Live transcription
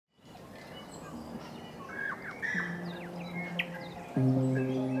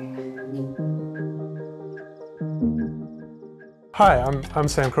Hi, I'm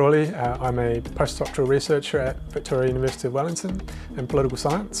Sam Crawley. I'm a postdoctoral researcher at Victoria University of Wellington in political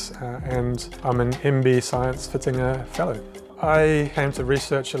science, and I'm an MB Science Whittingham Fellow. I came to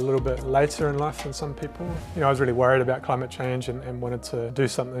research a little bit later in life than some people. I was really worried about climate change and wanted to do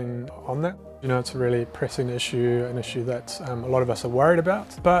something on that. It's a really pressing issue, an issue that a lot of us are worried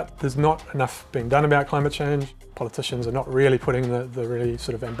about, but there's not enough being done about climate change. Politicians are not really putting the really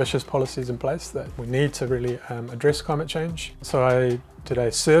sort of ambitious policies in place that we need to really address climate change. So I did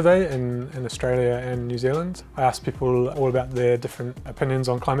a survey in Australia and New Zealand. I asked people all about their different opinions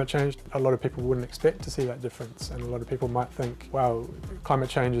on climate change. A lot of people wouldn't expect to see that difference, and a lot of people might think, wow, climate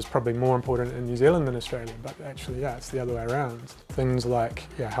change is probably more important in New Zealand than Australia, but actually, yeah, it's the other way around. Things like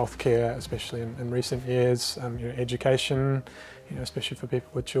healthcare, especially in recent years, education, especially for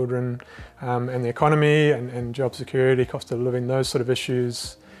people with children, and the economy and job security, cost of living, those sort of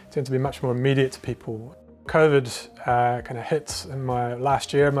issues tend to be much more immediate to people. COVID kind of hit in my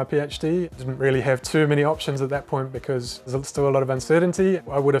last year of my PhD. Didn't really have too many options at that point because there's still a lot of uncertainty.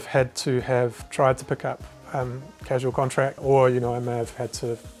 I would have had to have tried to pick up casual contract, or I may have had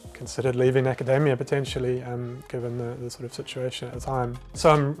to considered leaving academia potentially, given the sort of situation at the time. So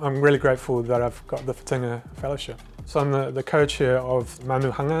I'm really grateful that I've got the Whittingham Fellowship. So I'm the co-chair of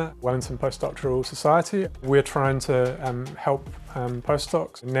Manuhanga, Wellington Postdoctoral Society. We're trying to help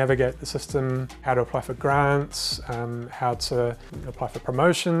postdocs navigate the system, how to apply for grants, how to apply for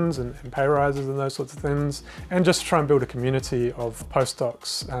promotions and pay rises and those sorts of things, and just try and build a community of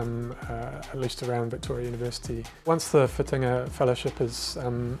postdocs, at least around Victoria University. Once the Whittingham Fellowship is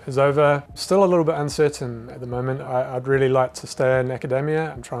over, still a little bit uncertain at the moment. I'd really like to stay in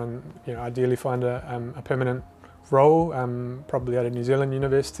academia and try and ideally find a permanent role, probably at a New Zealand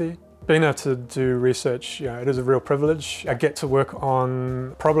university. Being able to do research, it is a real privilege. I get to work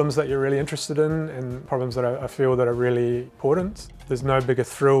on problems that you're really interested in and problems that I feel that are really important. There's no bigger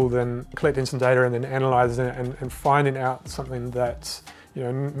thrill than collecting some data and then analysing it and finding out something that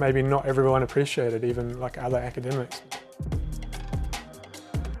maybe not everyone appreciated, even like other academics.